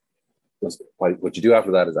will, what you do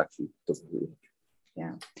after that is actually doesn't really matter.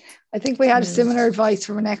 Yeah. I think we had similar advice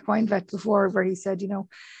from an equine vet before, where he said,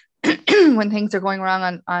 when things are going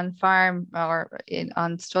wrong on farm or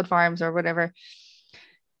on stud farms or whatever,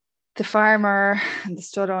 the farmer and the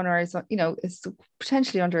stud owner is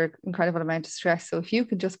potentially under incredible amount of stress. So if you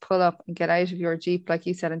can just pull up and get out of your Jeep, like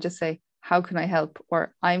you said, and just say, how can I help?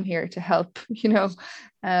 Or I'm here to help, I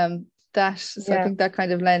think that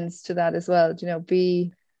kind of lends to that as well.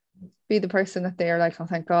 Be the person that they're like, oh,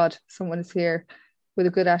 thank God someone is here with a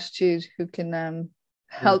good attitude who can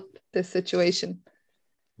help this situation.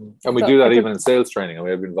 And we do that even in sales training. And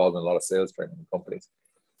we've been involved in a lot of sales training in companies.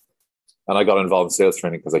 And I got involved in sales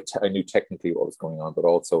training because I knew technically what was going on, but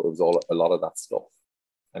also it was a lot of that stuff.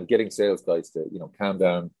 And getting sales guys to, calm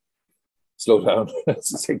down, slow down,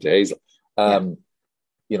 it's the same to Hazel.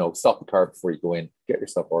 Stop the car before you go in, get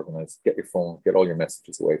yourself organized, get your phone, get all your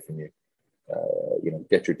messages away from you,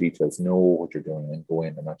 get your details, know what you're doing, and go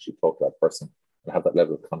in and actually talk to that person and have that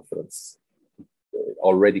level of confidence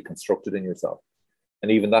already constructed in yourself. And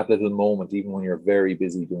even that little moment, even when you're very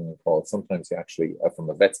busy doing a call, sometimes you actually, from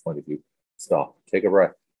a vet's point of view, stop, take a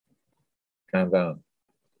breath, calm down,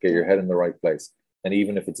 get your head in the right place. And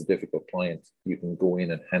even if it's a difficult client, you can go in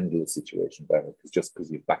and handle the situation better because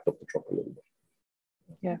you've backed up the truck a little bit.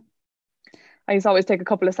 Yeah. I used to always take a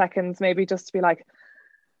couple of seconds, maybe just to be like,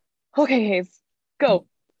 okay, Hayes, go.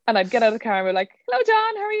 And I'd get out of the car and be like, hello,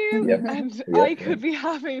 John, how are you? Yeah. And I could be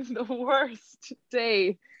having the worst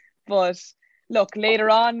day. But look, later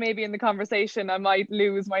on, maybe in the conversation, I might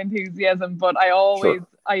lose my enthusiasm, but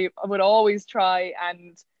I would always try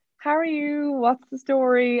and, how are you? What's the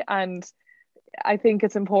story? And I think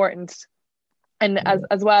it's important. And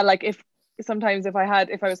as well, like if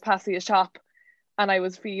I was passing a shop and I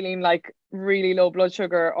was feeling like really low blood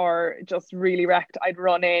sugar or just really wrecked, I'd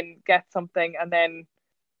run in, get something, and then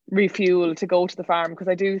refuel to go to the farm, because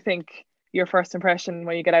I do think your first impression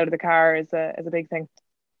when you get out of the car is a big thing.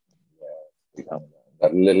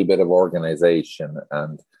 That little bit of organization,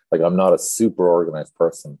 and like I'm not a super organized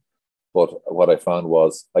person, but what I found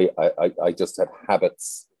was I just had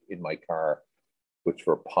habits in my car which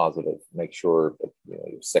were positive. Make sure that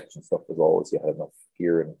your section stuff was always, you had enough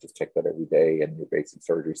gear, and just check that every day, and your basic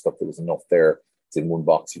surgery stuff, there was enough there. It's in one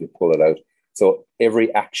box, you could pull it out. So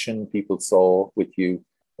every action people saw with you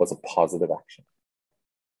was a positive action.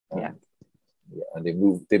 Yeah. Yeah, and they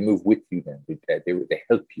move with you then. They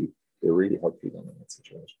help you. They really help you then in that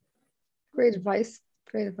situation. Great advice.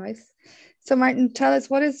 Great advice. So Martin, tell us,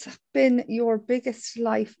 what has been your biggest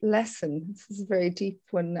life lesson? This is a very deep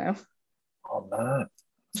one now. Oh man,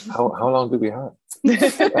 how long do we have?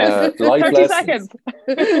 Life 30 lessons. seconds.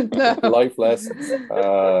 No. Life lessons.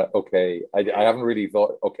 Okay, I haven't really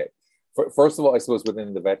thought. Okay, first of all, I suppose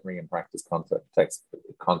within the veterinary and practice context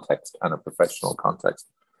and a professional context,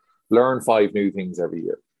 learn 5 new things every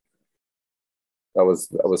year. That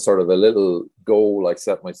was sort of a little goal I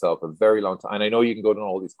set myself a very long time. And I know you can go to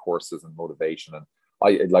all these courses and motivation, and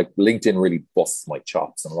I like LinkedIn really busts my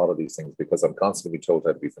chops and a lot of these things because I'm constantly told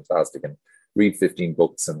how to be fantastic and read 15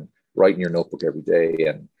 books and write in your notebook every day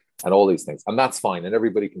and all these things. And that's fine. And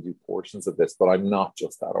everybody can do portions of this, but I'm not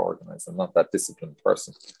just that organized. I'm not that disciplined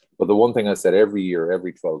person. But the one thing I said, every year,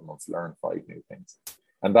 every 12 months, learn 5 new things.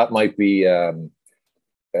 And that might be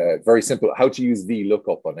very simple. How to use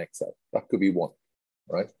VLOOKUP on Excel. That could be one,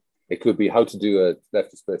 right? It could be how to do a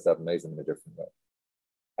left display seven in a different way.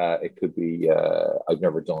 It could be, I've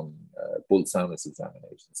never done bull soundness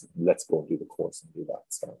examinations. Let's go and do the course and do that.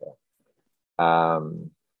 Start that.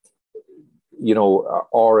 You know,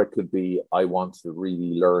 or it could be, I want to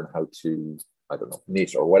really learn how to, I don't know,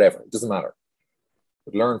 knit or whatever. It doesn't matter.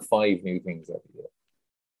 But learn 5 new things every year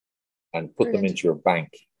and put them into your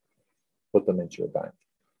bank. Put them into your bank.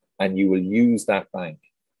 And you will use that bank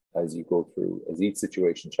as you go through, as each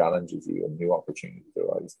situation challenges you and new opportunities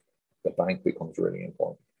arise. The bank becomes really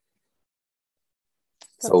important.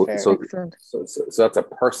 So that's a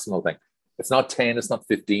personal thing. It's not 10, it's not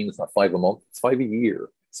 15, it's not 5 a month, it's 5 a year.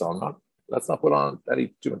 So let's not put on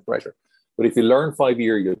any too much pressure. But if you learn 5 a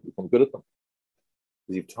year, you'll become good at them.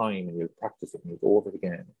 Because you have time and you'll practice it and you'll go over it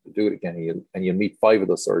again, you'll do it again, and you'll meet 5 of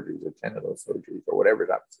those surgeries or 10 of those surgeries or whatever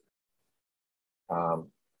that is.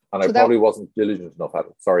 And I probably wasn't diligent enough at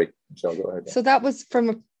it. Sorry, Michelle, go ahead. So that was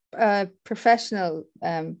from a professional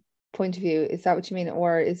point of view. Is that what you mean?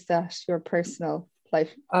 Or is that your personal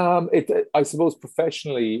life? I suppose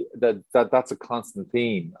professionally that's a constant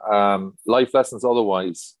theme. Life lessons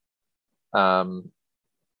otherwise.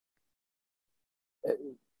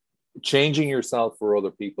 Changing yourself for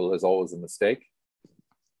other people is always a mistake.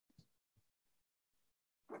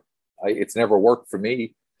 It's never worked for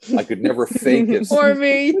me. I could never fake it. For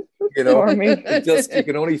me. You know, For me. you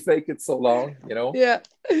can only fake it so long, you know? Yeah.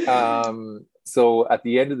 So at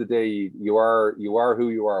the end of the day, you are who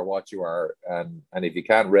you are, what you are. And if you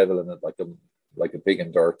can't revel in it like a pig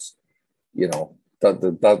in dirt, you know,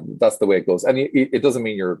 that's the way it goes. And it doesn't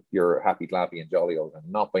mean you're happy, clappy, and jolly all the time,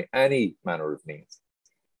 not by any manner of means.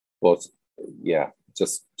 But yeah,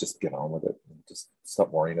 just get on with it. Just stop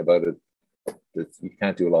worrying about it. You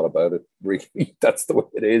can't do a lot about it, really. That's the way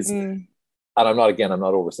it is. And I'm not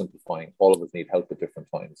oversimplifying. All of us need help at different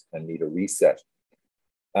times and need a reset.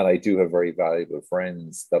 And I do have very valuable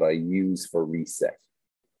friends that I use for reset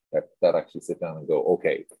that actually sit down and go,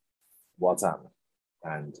 okay, what's happening?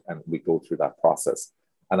 And we go through that process.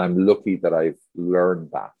 And I'm lucky that I've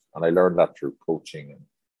learned that. And I learned that through coaching.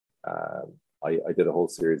 And I did a whole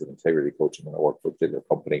series of integrity coaching when I worked for a particular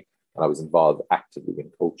company, and I was involved actively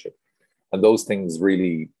in coaching. And those things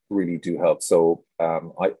really, really do help. So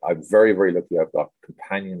I'm very, very lucky. I've got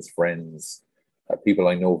companions, friends, people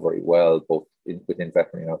I know very well, both within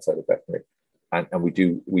veterinary and outside of veterinary. And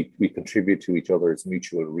we contribute to each other's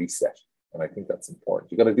mutual reset. And I think that's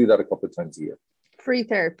important. You got to do that a couple of times a year. Free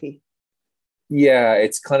therapy. Yeah,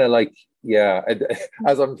 it's kind of like, yeah,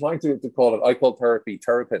 as I'm trying to call it, I call therapy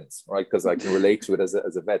terrapins, right? Because I can relate to it as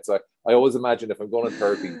a vet. So I always imagine if I'm going to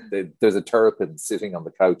therapy, there's a terrapin sitting on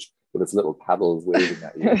the couch with its little paddles waving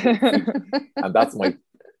at you. And that's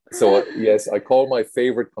so yes, I call my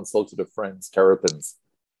favorite consultative friends terrapins.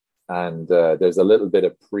 And there's a little bit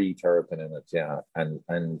of pre-terrapin in it, yeah.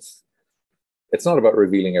 And it's not about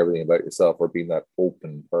revealing everything about yourself or being that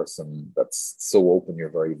open person that's so open you're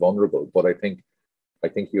very vulnerable. But I think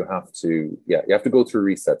you have to go through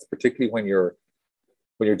resets, particularly when you're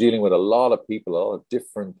dealing with a lot of people, a lot of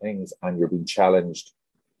different things, and you're being challenged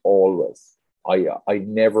always. I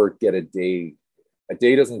never get a day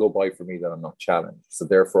doesn't go by for me that I'm not challenged. So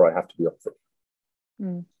therefore I have to be up for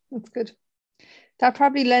it. That's good. That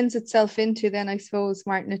probably lends itself into then, I suppose,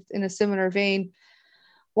 Martin, in a similar vein,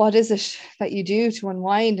 what is it that you do to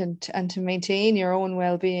unwind and to maintain your own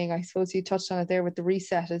well-being? I suppose you touched on it there with the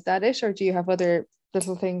reset. Is that it? Or do you have other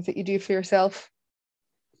little things that you do for yourself?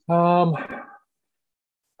 I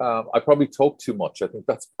I probably talk too much. I think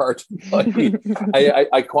that's part of my.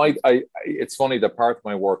 It's funny that part of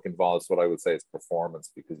my work involves what I would say is performance,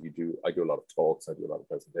 because I do a lot of talks, I do a lot of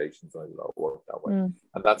presentations, and I do a lot of work that way,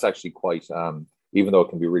 and that's actually quite. Even though it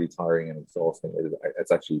can be really tiring and exhausting,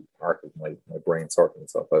 it's actually part of my brain sorting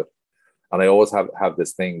itself out. And I always have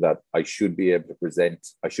this thing that I should be able to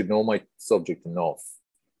present. I should know my subject enough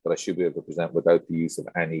that I should be able to present without the use of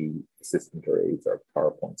any assistant or aids or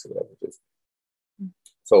PowerPoints or whatever it is.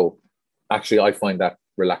 So actually, I find that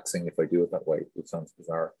relaxing if I do it that way, which sounds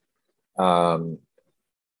bizarre.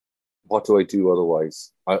 What do I do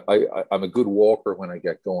otherwise? I'm a good walker when I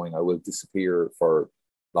get going. I will disappear for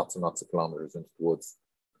lots and lots of kilometers into the woods.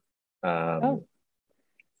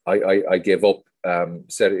 I gave up.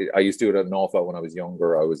 I used to do it an awful lot when I was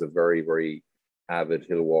younger. I was a very, very avid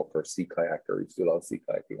hill walker, sea kayaker. I used to do a lot of sea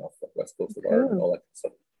kayaking off the west coast of Ireland and all that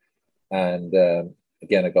stuff. And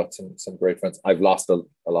again, I got some great friends. I've lost a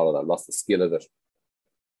lot of that, lost the skill of it.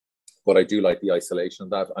 But I do like the isolation of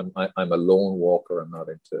that. I'm a lone walker. I'm not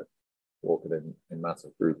into walking in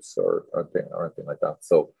massive groups or anything like that.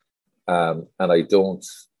 So, and I don't.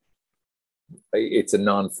 It's a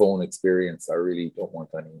non-phone experience. I really don't want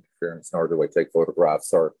any interference, nor do I take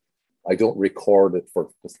photographs, or I don't record it for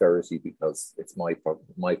posterity because it's my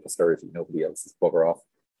posterity. Nobody else's. Bugger off.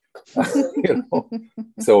 You know?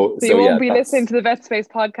 So you won't be listening to the Vet Space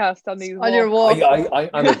podcast on these on your walk.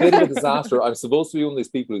 I'm a bit of a disaster. I'm supposed to be one of these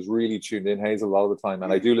people who's really tuned in, Hazel, a lot of the time,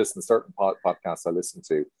 and I do listen to certain podcasts I listen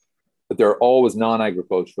to, but they're always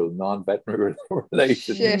non-agricultural, non-veterinary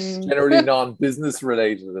related, generally non-business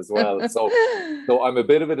related as well. So I'm a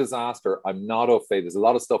bit of a disaster. I'm not au fait. There's a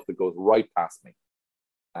lot of stuff that goes right past me,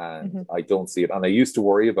 and I don't see it. And I used to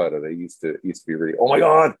worry about it. I used to be really, oh my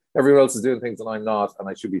God, everyone else is doing things and I'm not, and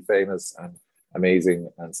I should be famous and amazing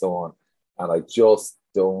and so on. And I just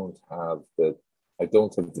don't have the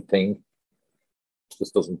thing. It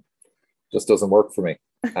just doesn't work for me.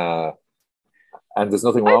 And there's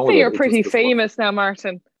nothing wrong with it. You're pretty famous now,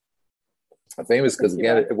 Martin. I'm famous because,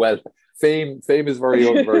 again, fame is very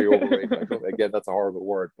overrated. Again, that's a horrible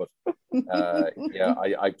word, but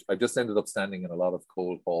I just ended up standing in a lot of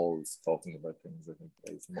cold halls talking about things. I think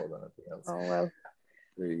it's more than anything else. Oh well.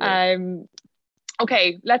 Really,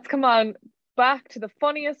 okay, let's come on back to the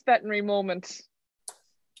funniest veterinary moment.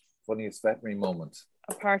 Funniest veterinary moment.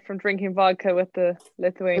 Apart from drinking vodka with the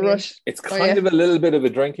Lithuanian. Rush. It's kind of a little bit of a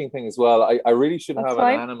drinking thing as well. I really should have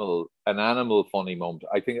fine. an animal funny moment.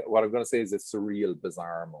 I think what I'm going to say is a surreal,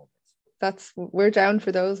 bizarre moment. We're down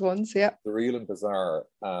for those ones, yeah. Surreal and bizarre.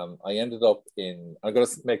 I ended up I'm going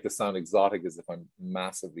to make this sound exotic as if I'm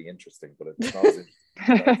massively interesting, but it's not as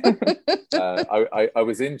interesting. I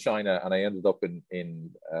was in China and I ended up in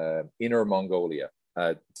Inner Mongolia.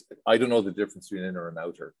 I don't know the difference between inner and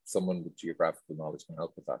outer. Someone with geographical knowledge can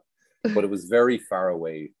help with that. But it was very far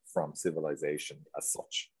away from civilization as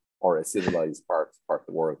such, or a civilized part of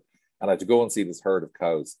the world. And I had to go and see this herd of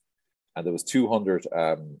cows. And there was 200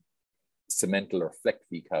 cemental or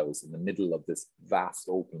fleckfee cows in the middle of this vast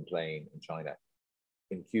open plain in China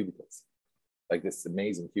in cubicles. Like this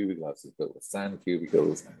amazing cubicle house was built with sand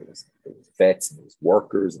cubicles, and there was vets, and there was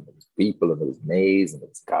workers, and there was people, and there was maize, and there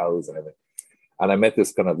was cows and everything. And I met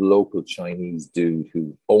this kind of local Chinese dude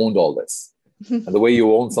who owned all this. And the way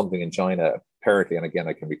you own something in China, apparently, and again,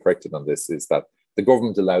 I can be corrected on this, is that the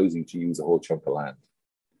government allows you to use a whole chunk of land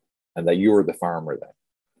and that you're the farmer then,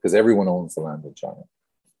 because everyone owns the land in China.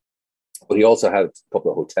 But he also had a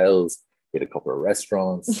couple of hotels, he had a couple of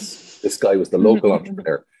restaurants. This guy was the local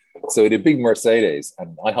entrepreneur. So he had a big Mercedes,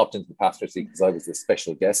 and I hopped into the passenger seat because I was the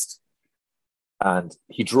special guest. And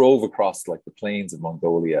he drove across like the plains of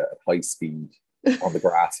Mongolia at high speed on the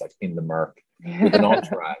grass, like in the murk, with an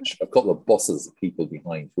entourage, a couple of buses of people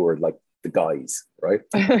behind who were like the guys, right?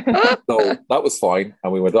 So that was fine.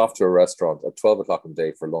 And we went off to a restaurant at 12 o'clock in the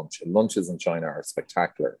day for lunch. And lunches in China are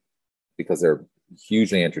spectacular because they're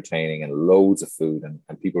hugely entertaining and loads of food, and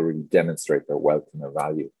people really demonstrate their wealth and their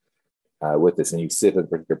value with this. And you sit at a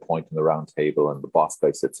particular point in the round table and the boss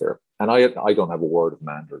guy sits there. And I don't have a word of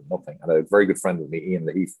Mandarin, nothing. And a very good friend of me, Ian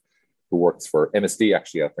Leaf, who works for MSD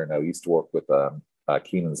actually out there now. He used to work with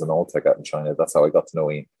Keenan's and Alltech out in China. That's how I got to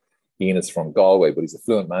know Ian. Ian is from Galway, but he's a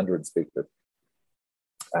fluent Mandarin speaker.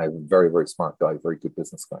 Very, very smart guy, very good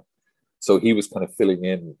business guy. So he was kind of filling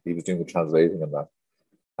in. He was doing the translating and that.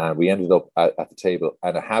 And we ended up at the table.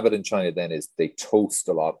 And a habit in China then is they toast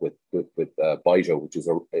a lot with baijiu, which is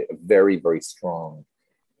a very, very strong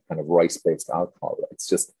kind of rice-based alcohol. It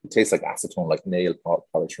tastes like acetone, like nail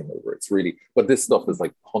polish remover. It's really, but this stuff is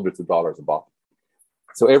like hundreds of dollars a bottle.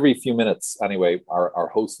 So every few minutes, anyway, our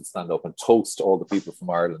host would stand up and toast all the people from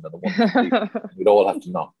Ireland and the wonderful we'd all have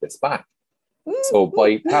to knock this back. So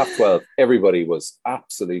by 12:30, everybody was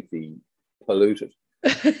absolutely polluted.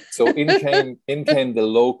 So in came the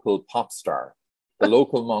local pop star, the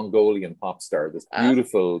local Mongolian pop star, this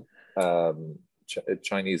beautiful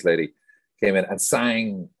Chinese lady came in and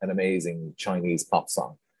sang an amazing Chinese pop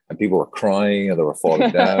song. And people were crying and they were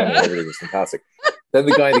falling down and everything was fantastic. Then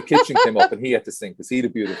the guy in the kitchen came up and he had to sing because he had a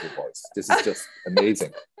beautiful voice. This is just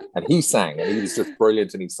amazing. And he sang and he was just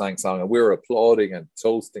brilliant and he sang song and we were applauding and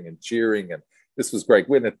toasting and cheering and this was great.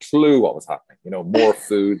 We hadn't a clue what was happening. You know, more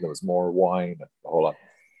food, there was more wine and the whole lot.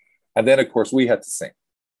 And then, of course, we had to sing.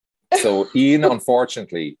 So Ian,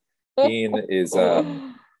 unfortunately, Ian is, not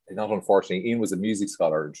unfortunately, Ian was a music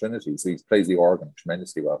scholar in Trinity. So he plays the organ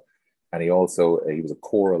tremendously well. And he was a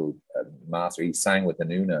choral master. He sang with the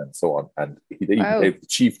Nuna and so on. And he even played with the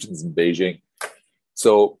chieftains in Beijing.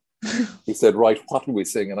 So he said, right, what will we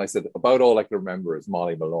sing? And I said, about all I can remember is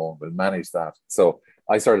Molly Malone. We'll manage that. So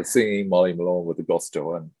I started singing Molly Malone with the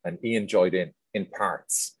gusto and Ian joined in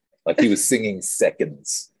parts. Like he was singing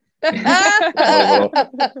seconds. And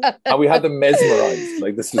we had them mesmerized.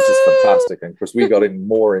 Like this was just fantastic. And of course we got in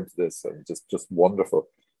more into this and just wonderful.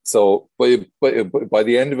 So by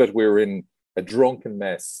the end of it, we were in a drunken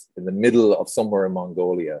mess in the middle of somewhere in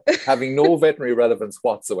Mongolia, having no veterinary relevance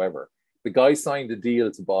whatsoever. The guy signed a deal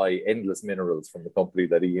to buy endless minerals from the company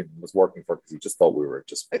that Ian was working for because he just thought we were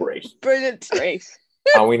just great. Brilliant. Great.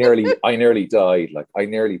 And I nearly died. Like I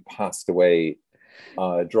nearly passed away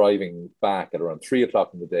driving back at around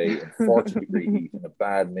 3:00 in the day in 40-degree heat in a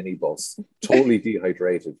bad minibus, totally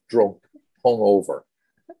dehydrated, drunk, hungover.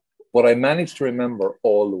 But I managed to remember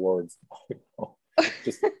all the words.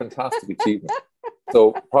 Just fantastic achievement.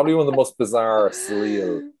 So probably one of the most bizarre,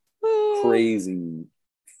 surreal, crazy,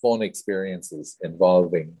 fun experiences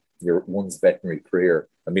involving one's veterinary career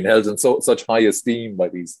and being held in such high esteem by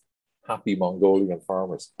these happy Mongolian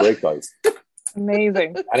farmers. Great guys.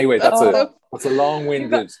 Amazing. Anyway, that's a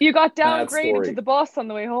long-winded. You got downgraded to the bus on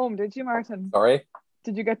the way home, did you, Martin? Sorry?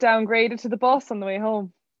 Did you get downgraded to the bus on the way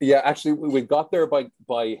home? Yeah, actually, we got there by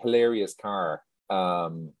hilarious car.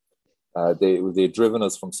 They'd driven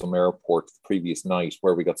us from some airport the previous night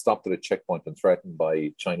where we got stopped at a checkpoint and threatened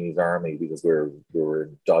by Chinese army because we were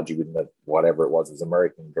dodgy with whatever it was. It was an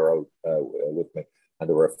American girl with me, and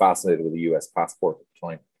they were fascinated with the US passport at the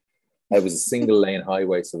time. It was a single lane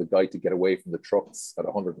highway, so the guy to get away from the trucks at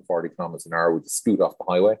 140 kilometers an hour would scoot off the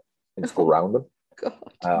highway and just go around them.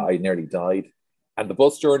 I nearly died. And the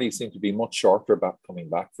bus journey seemed to be much shorter coming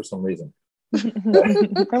back for some reason.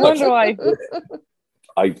 I wonder why.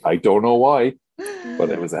 I don't know why, but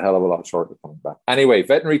it was a hell of a lot shorter coming back. Anyway,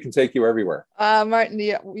 veterinary can take you everywhere. Martin,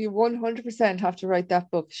 you 100% have to write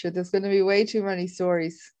that book. Sure, there's going to be way too many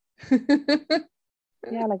stories.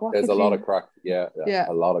 Yeah, like what? There's a lot of crack. Yeah,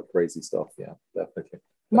 a lot of crazy stuff. Yeah, definitely.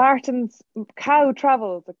 Yeah. Martin's cow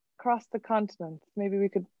travels across the continent. Maybe we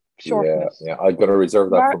could shorten it. Yeah, I've got to reserve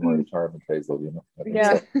that for my retirement, Hazel. You know.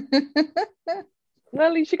 Yeah. So.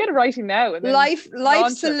 Well, you should get it writing now. And then Life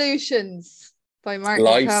Solutions by Martin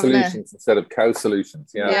Life Kavanagh. Solutions instead of Cow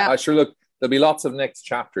Solutions. Yeah. I sure look. There'll be lots of next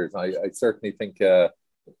chapters. I certainly think.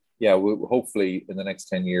 We'll hopefully in the next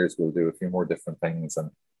 10 years we'll do a few more different things and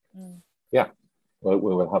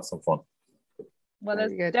we'll have some fun. Well,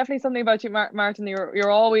 there's definitely something about you, Martin.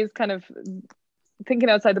 You're always kind of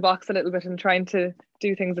thinking outside the box a little bit and trying to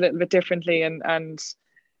do things a little bit differently. And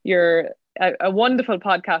you're a wonderful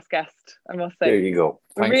podcast guest, I must say. There you go.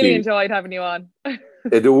 We really enjoyed having you on.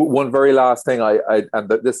 One very last thing,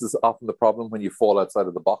 this is often the problem when you fall outside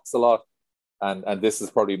of the box a lot, and this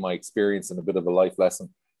is probably my experience and a bit of a life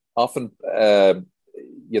lesson. Often,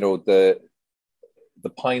 the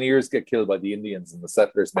pioneers get killed by the Indians and the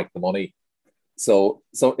settlers make the money. So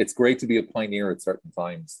it's great to be a pioneer at certain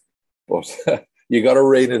times, but you got to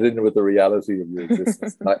rein it in with the reality of your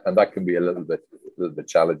existence, and that can be a little bit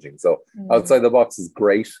challenging. So outside the box is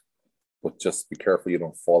great, but just be careful you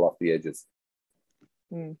don't fall off the edges.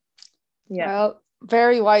 Yeah. Well,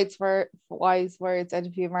 very wise words out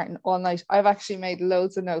of you, Martin, all night. I've actually made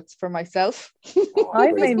loads of notes for myself.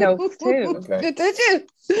 I've made notes too. Okay. Did you?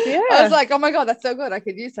 Yeah. I was like, oh my God, that's so good. I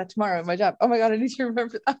could use that tomorrow in my job. Oh my God, I need to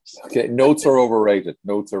remember that. Okay, notes are overrated.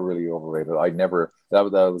 Notes are really overrated.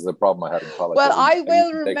 That was a problem I had in college. Well, I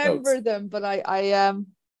will remember them, but I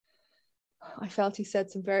felt he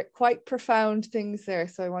said some quite profound things there,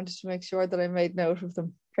 so I wanted to make sure that I made note of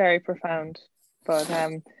them. Very profound. But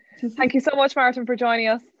thank you so much, Martin, for joining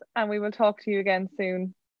us, and we will talk to you again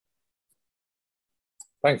soon.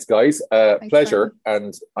 Thanks, guys. Pleasure,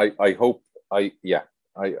 Martin. And I hope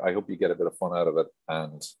I hope you get a bit of fun out of it.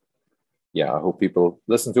 And yeah, I hope people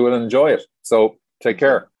listen to it and enjoy it. So take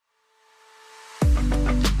care.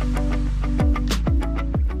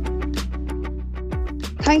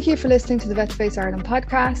 Thank you for listening to the VetSpace Ireland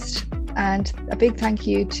podcast, and a big thank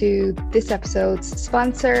you to this episode's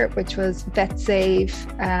sponsor, which was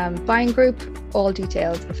VetSave Buying Group. All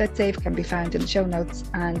details of VetSave can be found in the show notes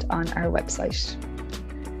and on our website.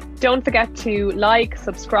 Don't forget to like,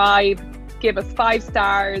 subscribe, give us 5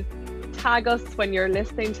 stars, tag us when you're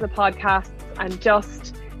listening to the podcasts, and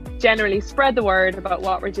just generally spread the word about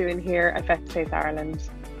what we're doing here at VetSpace Ireland.